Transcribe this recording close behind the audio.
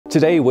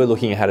Today we're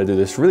looking at how to do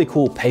this really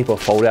cool paper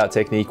fold out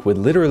technique with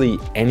literally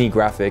any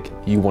graphic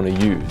you want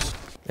to use.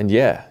 And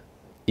yeah,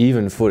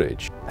 even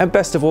footage. And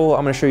best of all,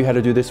 I'm going to show you how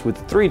to do this with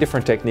 3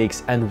 different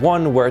techniques and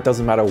one where it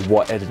doesn't matter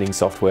what editing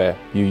software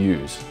you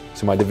use.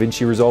 So my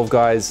DaVinci Resolve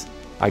guys,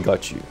 I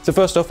got you. So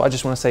first off, I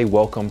just want to say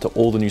welcome to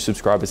all the new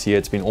subscribers here.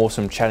 It's been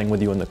awesome chatting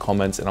with you in the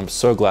comments and I'm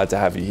so glad to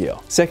have you here.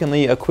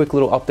 Secondly, a quick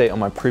little update on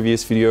my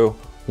previous video.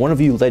 One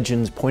of you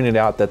legends pointed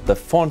out that the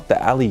font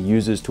that Ali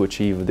uses to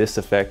achieve this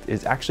effect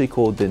is actually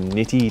called the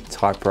Nitty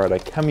Typewriter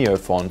Cameo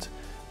font,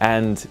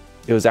 and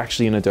it was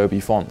actually in Adobe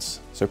fonts,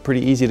 so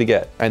pretty easy to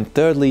get. And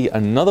thirdly,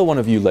 another one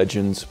of you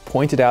legends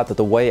pointed out that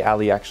the way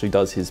Ali actually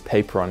does his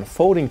paper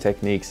unfolding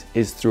techniques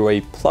is through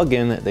a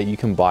plugin that you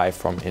can buy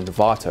from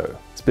Envato,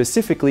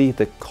 specifically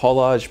the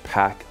Collage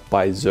Pack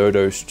by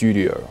Zodo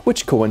Studio,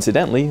 which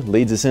coincidentally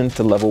leads us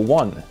into level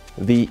 1,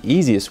 the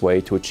easiest way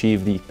to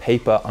achieve the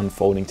paper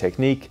unfolding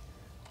technique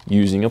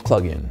using a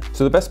plugin.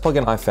 So the best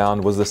plugin I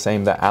found was the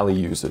same that Ali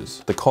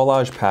uses, the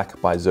Collage Pack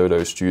by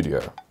Zodo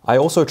Studio. I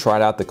also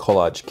tried out the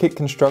Collage Kit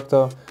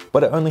Constructor,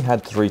 but it only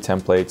had 3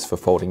 templates for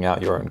folding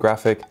out your own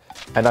graphic,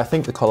 and I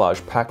think the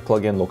Collage Pack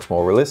plugin looks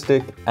more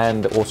realistic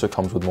and also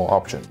comes with more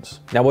options.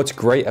 Now what's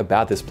great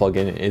about this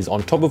plugin is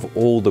on top of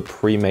all the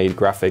pre-made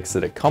graphics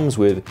that it comes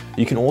with,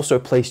 you can also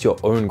place your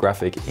own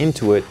graphic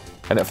into it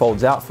and it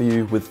folds out for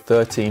you with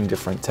 13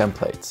 different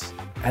templates.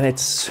 And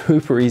it's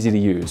super easy to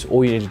use.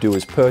 All you need to do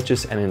is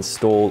purchase and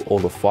install all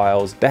the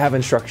files. They have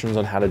instructions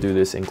on how to do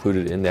this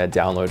included in their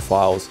download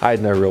files. I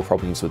had no real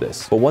problems with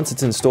this. But once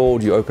it's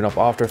installed, you open up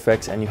After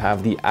Effects and you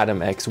have the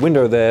Atom X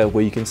window there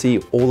where you can see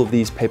all of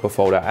these paper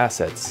folder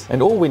assets.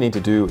 And all we need to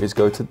do is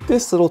go to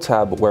this little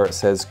tab where it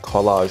says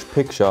Collage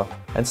Picture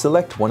and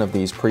select one of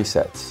these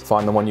presets.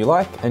 Find the one you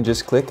like and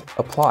just click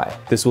Apply.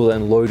 This will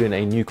then load in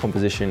a new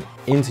composition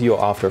into your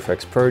After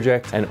Effects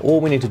project. And all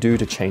we need to do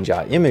to change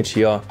our image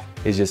here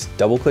is just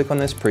double click on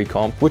this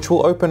pre-comp, which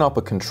will open up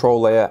a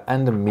control layer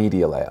and a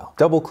media layer.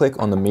 Double click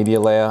on the media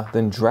layer,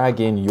 then drag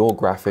in your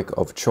graphic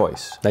of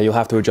choice. Now you'll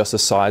have to adjust the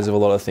size of a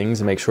lot of things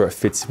and make sure it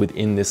fits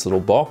within this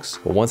little box.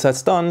 But once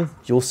that's done,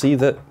 you'll see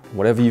that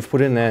whatever you've put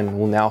in there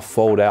will now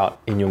fold out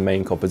in your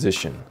main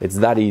composition. It's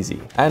that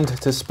easy. And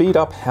to speed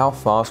up how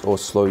fast or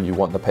slow you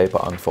want the paper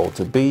unfold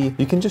to be,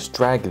 you can just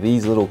drag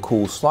these little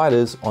cool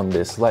sliders on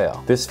this layer.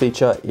 This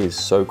feature is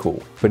so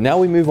cool. But now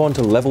we move on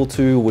to level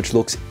 2, which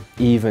looks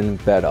even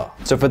better.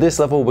 So for this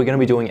level, we're going to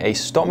be doing a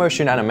stop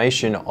motion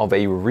animation of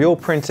a real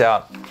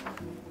printout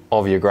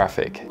of your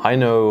graphic. I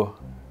know,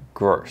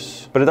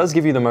 gross, but it does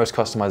give you the most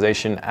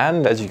customization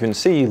and as you can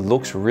see,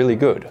 looks really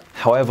good.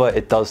 However,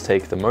 it does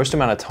take the most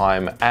amount of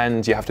time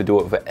and you have to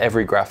do it for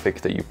every graphic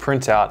that you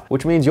print out,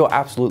 which means you're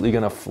absolutely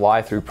gonna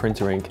fly through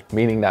printer ink,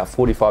 meaning that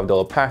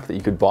 $45 pack that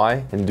you could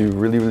buy and do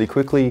really, really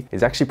quickly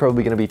is actually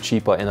probably gonna be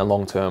cheaper in the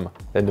long term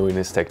than doing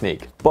this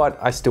technique. But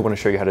I still wanna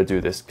show you how to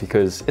do this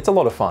because it's a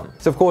lot of fun.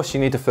 So of course, you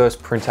need to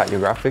first print out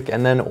your graphic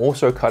and then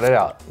also cut it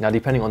out. Now,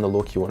 depending on the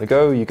look you wanna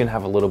go, you can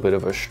have a little bit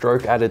of a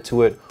stroke added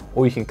to it,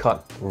 or you can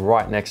cut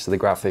right next to the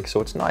graphic so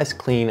it's nice,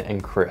 clean,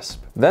 and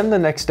crisp. Then the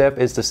next step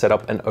is to set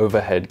up an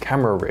overhead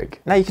camera rig.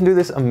 Now you can do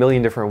this a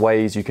million different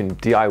ways. You can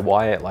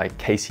DIY it like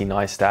Casey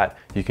Neistat.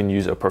 You can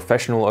use a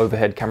professional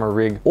overhead camera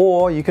rig,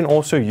 or you can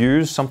also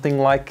use something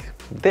like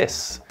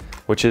this,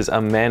 which is a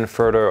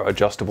Manfrotto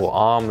adjustable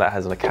arm that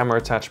has a camera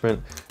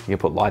attachment. You can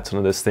put lights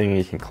onto this thing,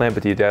 you can clamp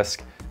it to your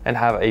desk and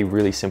have a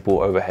really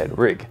simple overhead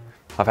rig.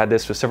 I've had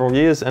this for several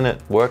years and it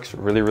works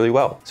really, really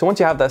well. So once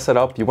you have that set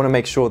up, you want to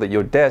make sure that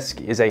your desk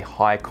is a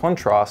high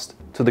contrast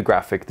to the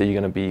graphic that you're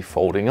going to be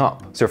folding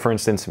up. So for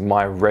instance,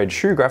 my red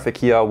shoe graphic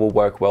here will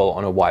work well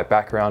on a white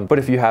background, but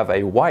if you have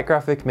a white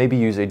graphic, maybe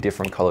use a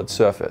different colored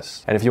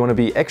surface. And if you want to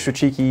be extra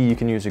cheeky, you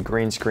can use a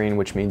green screen,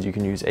 which means you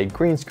can use a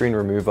green screen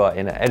remover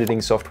in an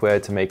editing software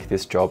to make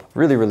this job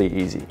really, really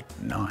easy.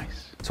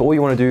 Nice. So all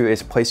you want to do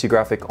is place your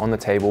graphic on the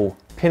table,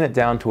 pin it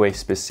down to a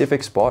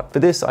specific spot. For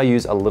this, I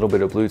use a little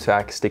bit of blue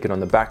tack, stick it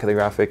on the back of the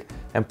graphic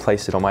and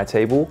place it on my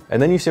table.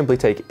 And then you simply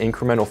take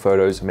incremental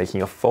photos,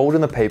 making a fold in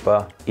the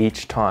paper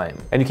each time.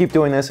 And you keep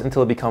doing this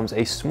until it becomes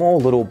a small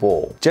little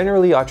ball.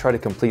 Generally, I try to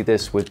complete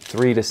this with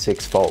 3 to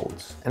 6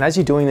 folds. And as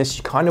you're doing this,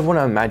 you kind of want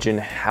to imagine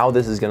how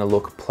this is going to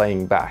look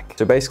playing back.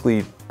 So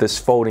basically, this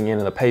folding in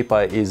the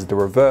paper is the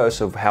reverse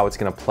of how it's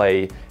going to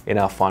play in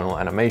our final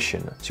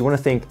animation. So you want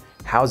to think,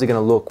 how's it going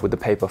to look with the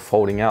paper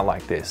folding out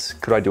like this?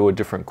 Could I do a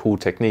different cool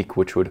technique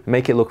which would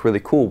make it look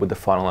really cool with the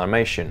final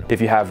animation? If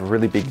you have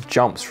really big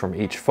jumps from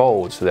each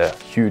fold, so they're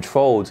huge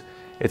folds,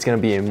 it's going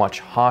to be a much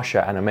harsher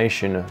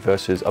animation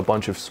versus a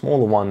bunch of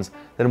smaller ones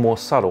that are more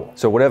subtle.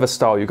 So whatever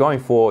style you're going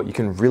for, you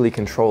can really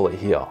control it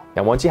here.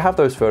 Now, once you have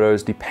those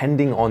photos,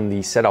 depending on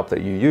the setup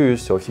that you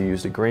use, so if you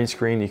use a green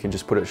screen, you can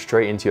just put it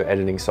straight into your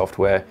editing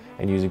software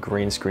and use a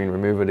green screen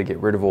remover to get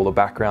rid of all the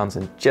backgrounds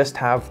and just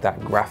have that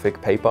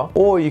graphic paper.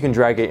 Or you can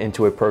drag it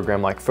into a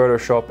program like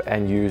Photoshop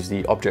and use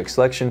the object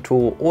selection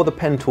tool or the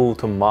pen tool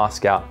to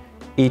mask out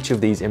each of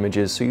these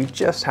images so you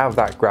just have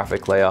that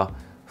graphic layer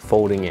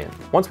folding in.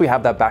 Once we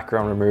have that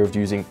background removed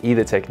using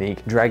either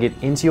technique, drag it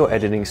into your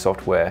editing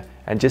software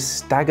and just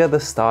stagger the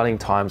starting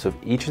times of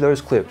each of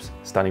those clips,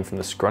 starting from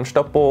the scrunched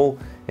up ball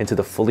into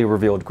the fully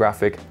revealed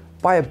graphic,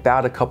 by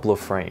about a couple of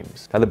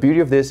frames. Now the beauty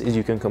of this is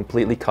you can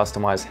completely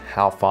customize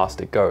how fast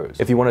it goes.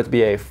 If you want it to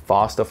be a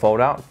faster fold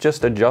out,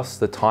 just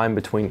adjust the time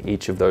between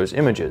each of those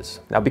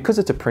images. Now because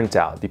it's a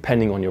printout,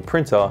 depending on your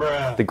printer,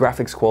 the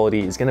graphics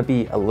quality is gonna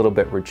be a little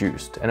bit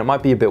reduced and it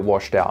might be a bit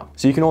washed out.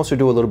 So you can also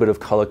do a little bit of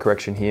color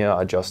correction here,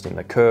 adjusting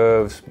the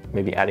curves,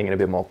 maybe adding in a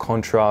bit more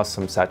contrast,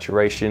 some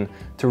saturation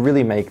to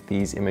really make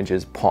these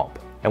images pop.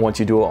 And once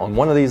you do it on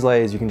one of these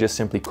layers, you can just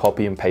simply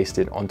copy and paste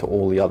it onto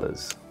all the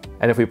others.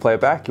 And if we play it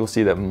back, you'll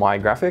see that my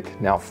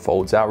graphic now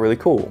folds out really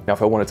cool. Now,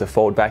 if I wanted to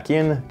fold back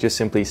in, just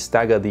simply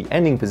stagger the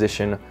ending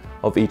position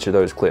of each of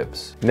those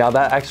clips. Now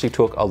that actually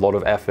took a lot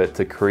of effort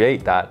to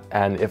create that.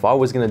 And if I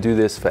was gonna do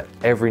this for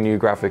every new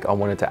graphic I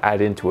wanted to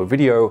add into a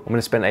video, I'm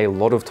gonna spend a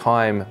lot of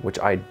time, which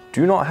I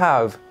do not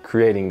have,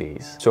 creating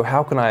these. So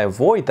how can I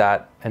avoid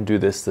that and do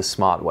this the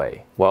smart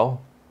way?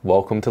 Well,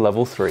 welcome to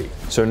level 3.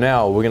 So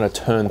now we're gonna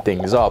turn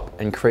things up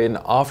and create an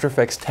After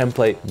Effects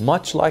template,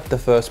 much like the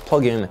first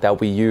plugin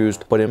that we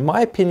used, but in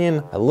my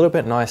opinion, a little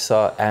bit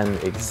nicer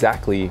and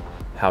exactly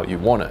how you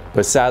want it.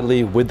 But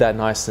sadly, with that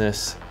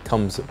niceness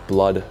comes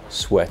blood,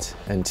 sweat,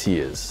 and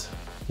tears.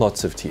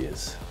 Lots of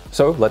tears.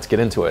 So let's get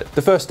into it.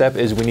 The first step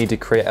is we need to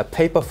create a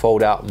paper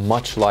fold out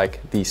much like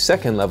the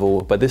second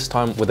level, but this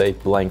time with a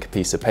blank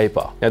piece of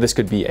paper. Now this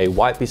could be a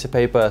white piece of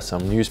paper,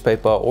 some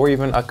newspaper, or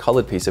even a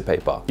colored piece of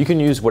paper. You can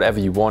use whatever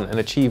you want and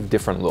achieve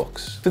different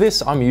looks. For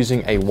this, I'm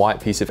using a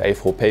white piece of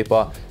A4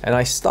 paper, and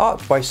I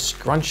start by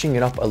scrunching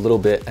it up a little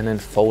bit and then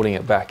folding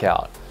it back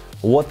out.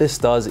 What this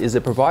does is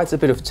it provides a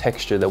bit of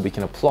texture that we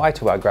can apply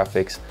to our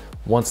graphics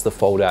once the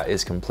fold out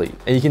is complete.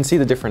 And you can see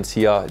the difference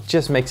here, it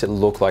just makes it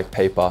look like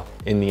paper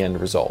in the end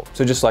result.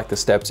 So just like the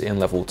steps in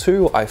level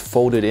 2, I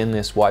folded in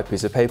this white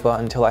piece of paper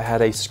until I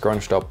had a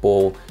scrunched up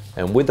ball.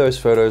 And with those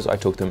photos, I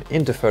took them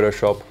into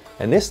Photoshop.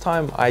 And this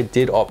time I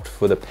did opt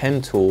for the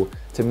pen tool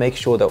to make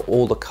sure that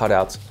all the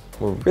cutouts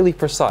were really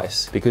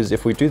precise, because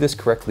if we do this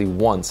correctly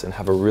once and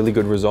have a really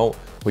good result,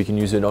 we can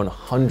use it on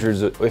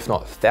hundreds, if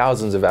not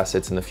thousands of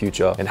assets in the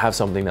future and have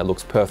something that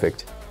looks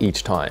perfect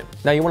each time.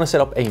 Now you want to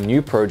set up a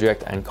new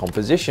project and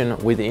composition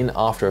within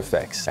After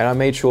Effects. And I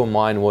made sure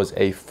mine was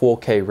a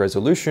 4K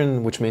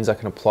resolution, which means I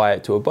can apply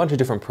it to a bunch of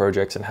different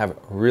projects and have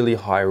really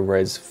high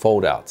res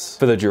foldouts.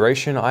 For the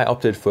duration, I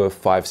opted for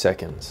 5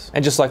 seconds.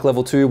 And just like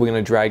level 2, we're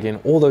going to drag in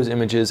all those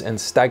images and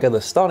stagger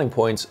the starting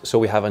points so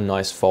we have a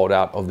nice fold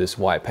out of this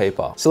white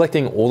paper.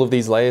 Selecting all of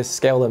these layers,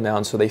 scale them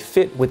down so they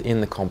fit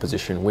within the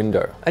composition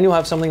window. And you'll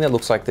have something that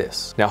looks like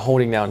this. Now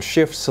holding down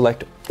Shift,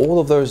 select all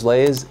of those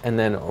layers and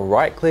then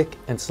right click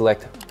and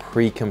select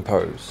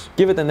pre-compose.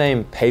 Give it the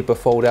name paper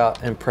fold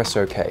out and press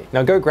OK.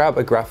 Now go grab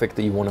a graphic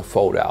that you want to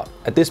fold out.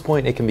 At this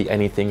point, it can be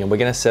anything and we're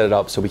going to set it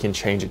up so we can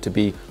change it to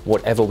be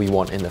whatever we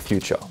want in the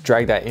future.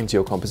 Drag that into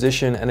your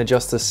composition and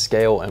adjust the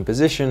scale and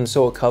position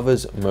so it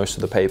covers most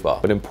of the paper,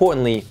 but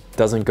importantly,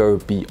 doesn't go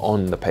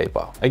beyond the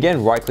paper.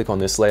 Again, right click on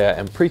this layer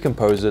and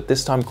pre-compose it,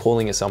 this time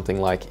calling it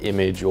something like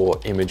image or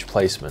image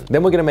placement.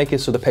 Then we're going to make it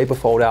so the paper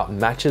fold out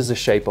matches the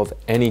shape of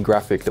any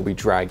graphic that we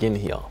drag in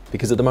here,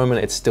 because at the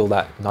moment it's still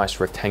that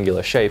nice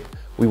rectangular shape.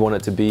 We want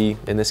it to be,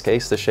 in this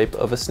case, the shape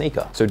of a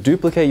sneaker. So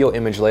duplicate your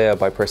image layer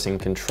by pressing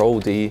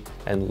Ctrl D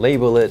and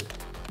label it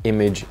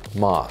image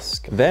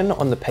mask. Then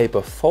on the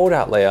paper fold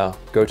out layer,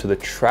 go to the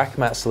track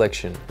matte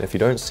selection. If you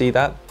don't see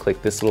that,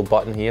 click this little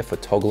button here for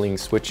toggling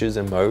switches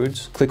and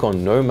modes. Click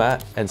on no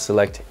matte and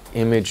select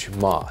image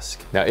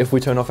mask. Now, if we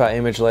turn off our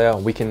image layer,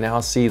 we can now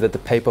see that the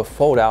paper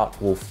fold out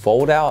will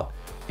fold out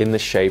in the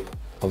shape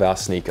of our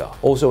sneaker.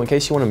 Also, in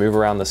case you want to move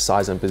around the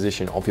size and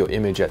position of your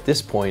image at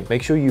this point,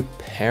 make sure you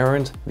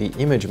parent the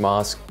image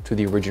mask to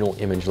the original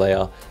image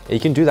layer. And you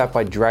can do that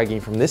by dragging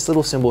from this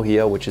little symbol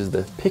here, which is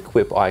the pick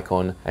whip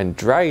icon, and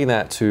dragging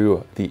that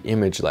to the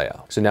image layer.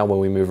 So now when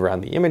we move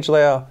around the image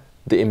layer,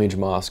 the image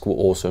mask will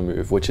also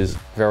move, which is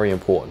very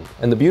important.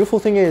 And the beautiful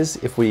thing is,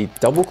 if we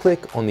double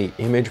click on the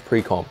image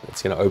pre-comp,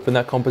 it's going to open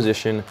that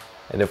composition.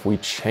 And if we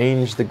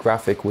change the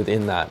graphic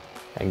within that,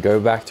 and go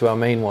back to our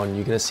main one,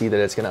 you're gonna see that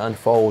it's gonna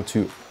unfold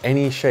to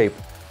any shape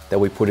that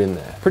we put in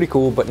there. Pretty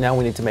cool, but now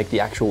we need to make the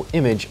actual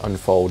image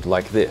unfold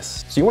like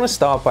this. So you wanna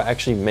start by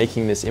actually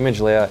making this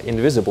image layer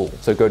invisible.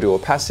 So go to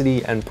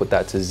opacity and put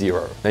that to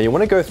 0. Now you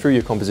wanna go through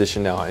your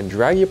composition now and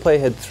drag your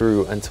playhead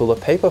through until the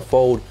paper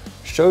fold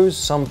shows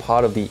some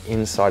part of the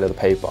inside of the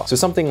paper. So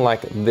something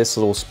like this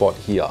little spot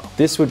here.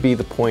 This would be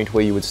the point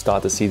where you would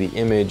start to see the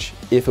image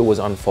if it was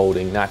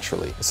unfolding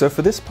naturally. So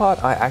for this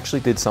part, I actually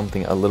did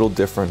something a little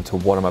different to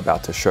what I'm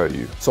about to show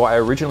you. So I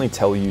originally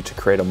tell you to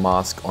create a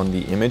mask on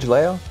the image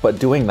layer, but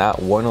doing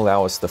that won't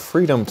allow us the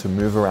freedom to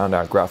move around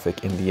our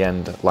graphic in the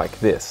end like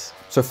this.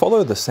 So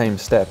follow the same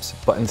steps,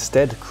 but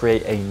instead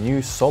create a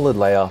new solid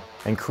layer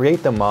and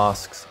create the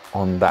masks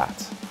on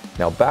that.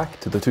 Now back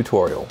to the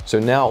tutorial. So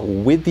now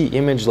with the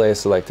image layer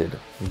selected,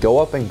 go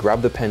up and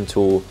grab the pen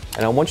tool,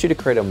 and I want you to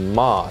create a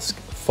mask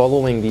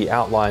following the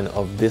outline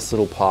of this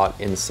little part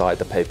inside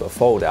the paper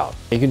fold out.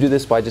 You can do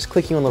this by just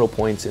clicking on little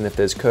points, and if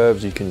there's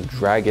curves, you can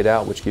drag it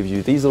out, which gives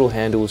you these little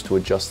handles to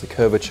adjust the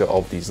curvature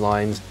of these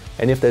lines.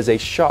 And if there's a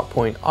sharp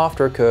point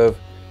after a curve,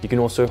 you can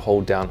also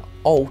hold down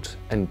Alt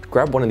and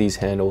grab one of these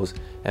handles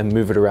and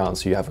move it around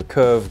so you have a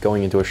curve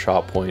going into a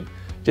sharp point.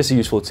 Just a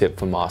useful tip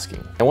for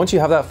masking. And once you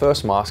have that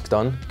first mask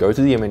done, go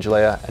to the image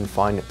layer and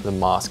find the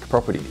mask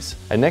properties.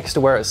 And next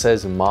to where it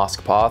says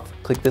mask path,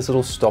 click this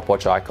little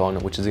stopwatch icon,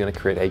 which is going to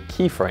create a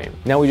keyframe.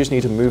 Now we just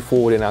need to move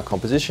forward in our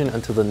composition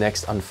until the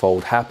next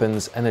unfold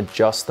happens and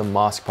adjust the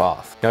mask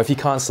path. Now if you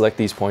can't select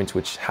these points,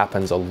 which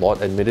happens a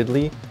lot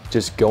admittedly,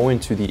 just go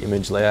into the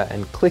image layer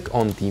and click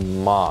on the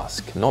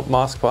mask, not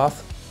mask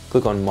path.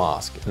 Click on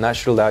mask, and that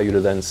should allow you to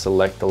then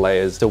select the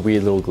layers. It's a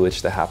weird little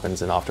glitch that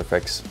happens in After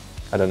Effects.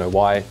 I don't know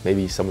why,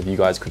 maybe some of you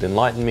guys could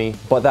enlighten me,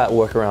 but that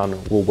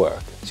workaround will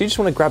work. So you just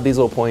want to grab these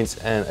little points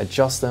and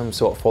adjust them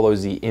so it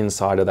follows the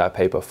inside of that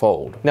paper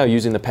fold. Now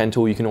using the pen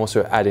tool, you can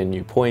also add in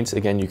new points.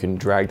 Again, you can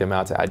drag them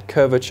out to add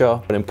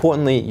curvature, but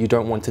importantly, you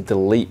don't want to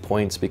delete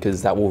points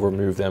because that will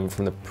remove them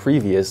from the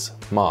previous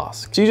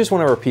mask. So you just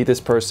want to repeat this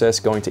process,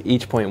 going to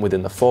each point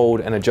within the fold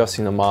and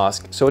adjusting the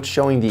mask so it's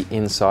showing the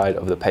inside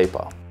of the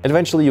paper. And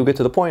eventually you'll get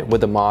to the point where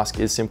the mask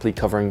is simply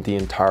covering the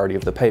entirety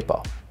of the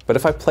paper. But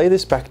if I play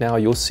this back now,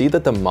 you'll see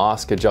that the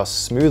mask adjusts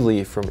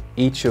smoothly from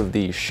each of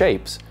these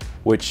shapes,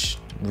 which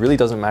really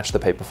doesn't match the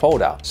paper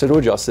fold out. So to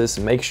adjust this,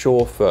 make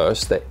sure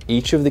first that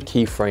each of the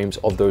keyframes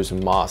of those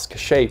mask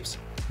shapes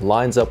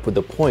lines up with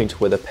the point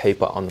where the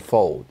paper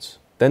unfolds.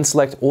 Then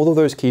select all of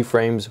those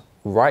keyframes,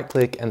 right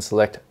click and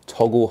select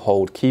toggle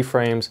hold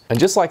keyframes. And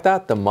just like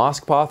that, the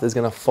mask path is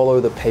going to follow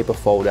the paper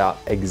fold out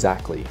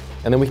exactly.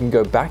 And then we can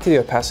go back to the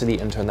opacity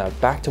and turn that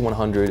back to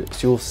 100.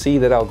 So you'll see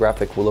that our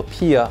graphic will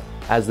appear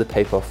as the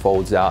paper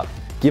folds out,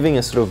 giving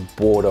a sort of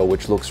border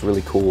which looks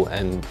really cool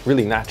and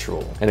really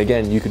natural. And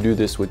again, you can do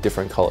this with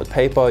different colored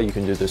paper, you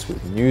can do this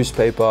with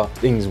newspaper,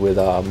 things with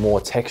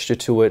more texture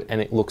to it, and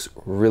it looks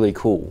really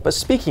cool. But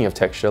speaking of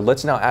texture,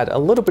 let's now add a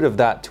little bit of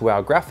that to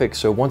our graphic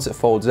so once it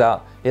folds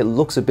out, it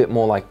looks a bit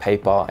more like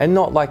paper and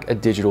not like a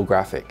digital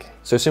graphic.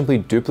 So simply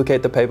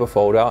duplicate the paper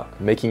fold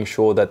out, making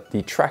sure that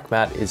the track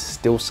matte is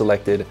still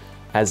selected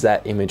as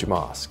that image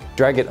mask.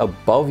 Drag it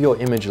above your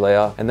image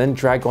layer and then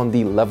drag on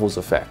the levels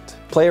effect.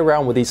 Play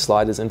around with these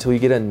sliders until you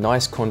get a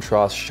nice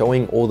contrast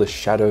showing all the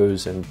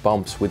shadows and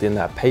bumps within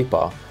that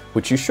paper,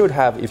 which you should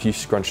have if you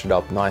scrunched it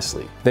up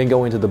nicely. Then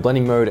go into the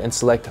blending mode and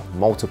select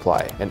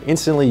multiply, and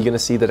instantly you're gonna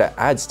see that it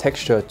adds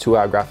texture to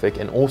our graphic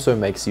and also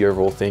makes the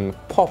overall thing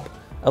pop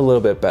a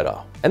little bit better.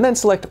 And then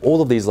select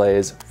all of these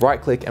layers, right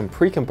click and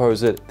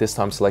pre-compose it, this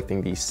time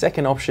selecting the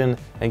second option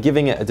and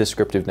giving it a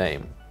descriptive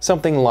name.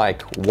 Something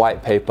like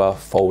white paper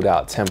fold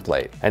out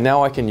template. And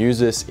now I can use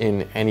this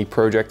in any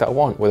project I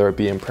want, whether it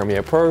be in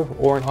Premiere Pro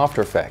or in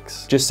After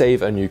Effects. Just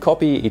save a new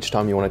copy each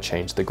time you want to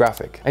change the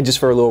graphic. And just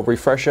for a little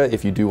refresher,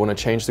 if you do want to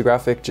change the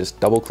graphic, just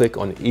double click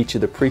on each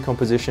of the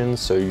pre-compositions.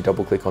 So you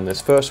double click on this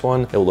first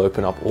one, it will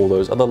open up all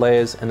those other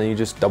layers, and then you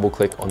just double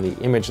click on the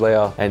image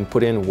layer and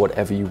put in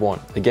whatever you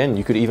want. Again,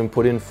 you could even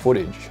put in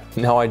footage.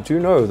 Now I do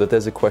know that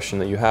there's a question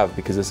that you have,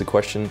 because it's a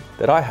question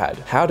that I had.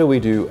 How do we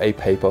do a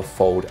paper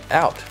fold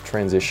out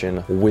transition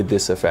with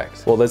this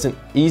effect? Well, there's an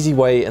easy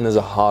way and there's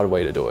a hard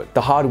way to do it.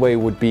 The hard way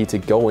would be to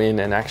go in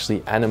and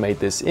actually animate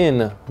this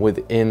in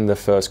within the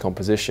first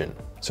composition.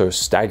 So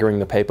staggering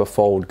the paper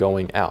fold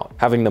going out,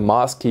 having the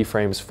mask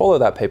keyframes follow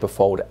that paper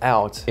fold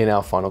out in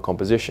our final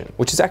composition,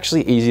 which is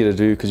actually easy to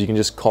do because you can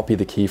just copy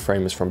the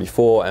keyframes from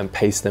before and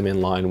paste them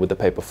in line with the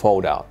paper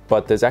fold out.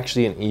 But there's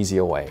actually an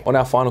easier way. On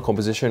our final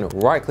composition,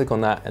 right click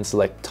on that and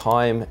select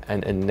time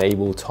and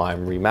enable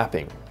time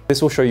remapping.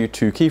 This will show you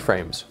two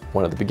keyframes,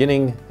 one at the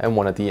beginning and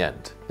one at the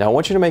end. Now I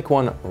want you to make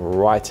one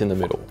right in the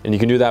middle, and you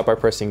can do that by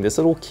pressing this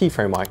little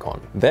keyframe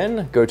icon.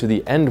 Then go to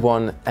the end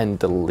one and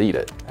delete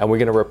it. And we're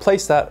going to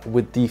replace that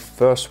with the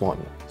first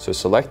one. So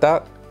select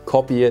that,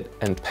 copy it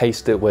and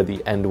paste it where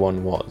the end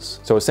one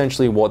was. So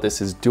essentially what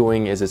this is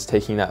doing is it's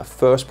taking that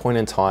first point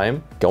in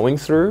time, going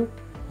through,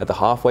 at the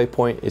halfway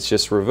point, it's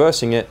just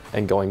reversing it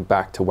and going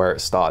back to where it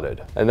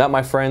started. And that,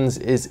 my friends,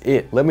 is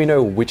it. Let me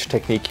know which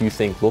technique you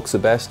think looks the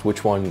best,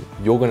 which one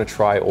you're gonna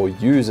try or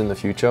use in the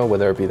future,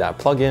 whether it be that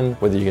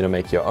plugin, whether you're gonna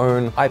make your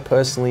own. I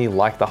personally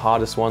like the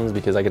hardest ones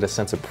because I get a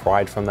sense of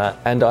pride from that.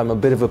 And I'm a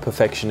bit of a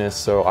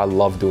perfectionist, so I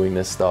love doing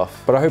this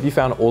stuff. But I hope you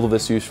found all of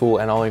this useful,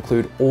 and I'll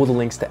include all the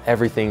links to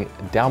everything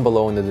down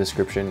below in the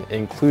description,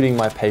 including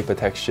my paper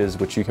textures,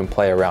 which you can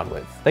play around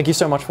with. Thank you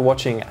so much for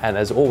watching, and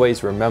as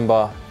always,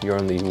 remember, you're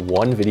only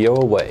one video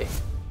away.